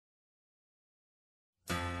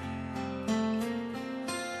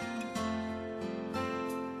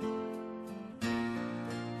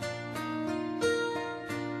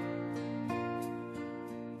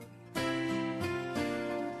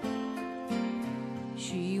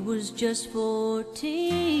She was just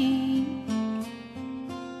 14,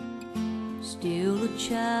 still a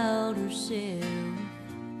child herself,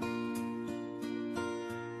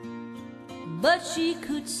 but she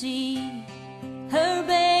could see her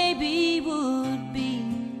baby would be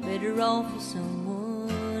better off with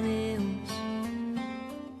someone else.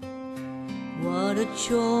 What a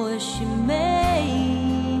choice she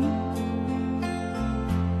made,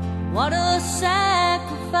 what a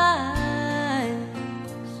sacrifice,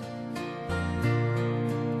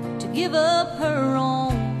 to give up her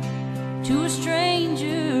own to a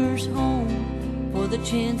stranger's home for the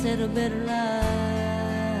chance at a better life.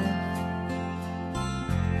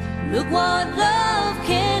 Look what love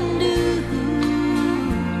can do.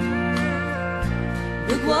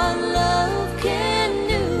 Look what love can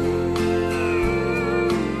do.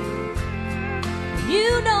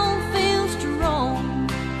 You don't feel strong,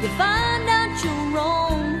 you find out you're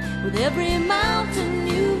wrong with every mountain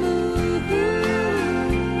you move.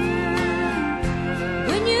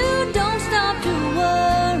 When you don't stop to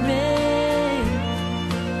worry,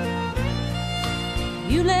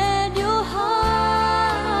 you let your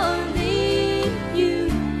heart lead you,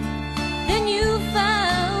 then you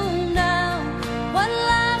found out what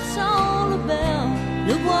life's all about.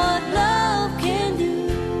 Look what love can do.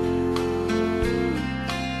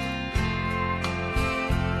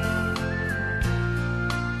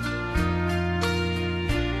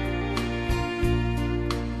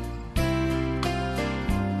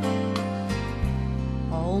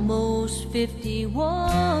 Almost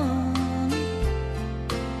 51,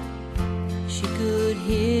 she could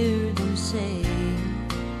hear them say,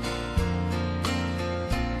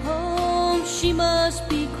 oh, she must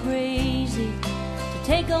be crazy to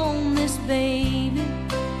take on this baby,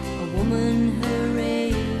 a woman her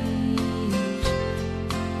age.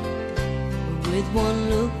 But with one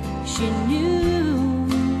look she knew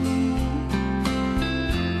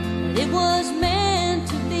that it was meant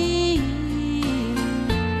to be.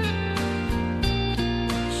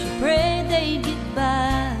 Prayed they'd get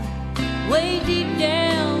by, way deep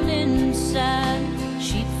down inside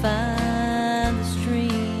she'd find the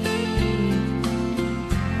stream.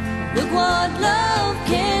 Look what love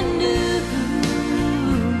can do.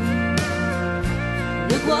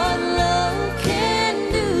 Look what love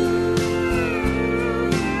can do.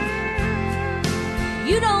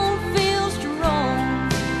 You don't feel strong,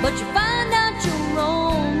 but you find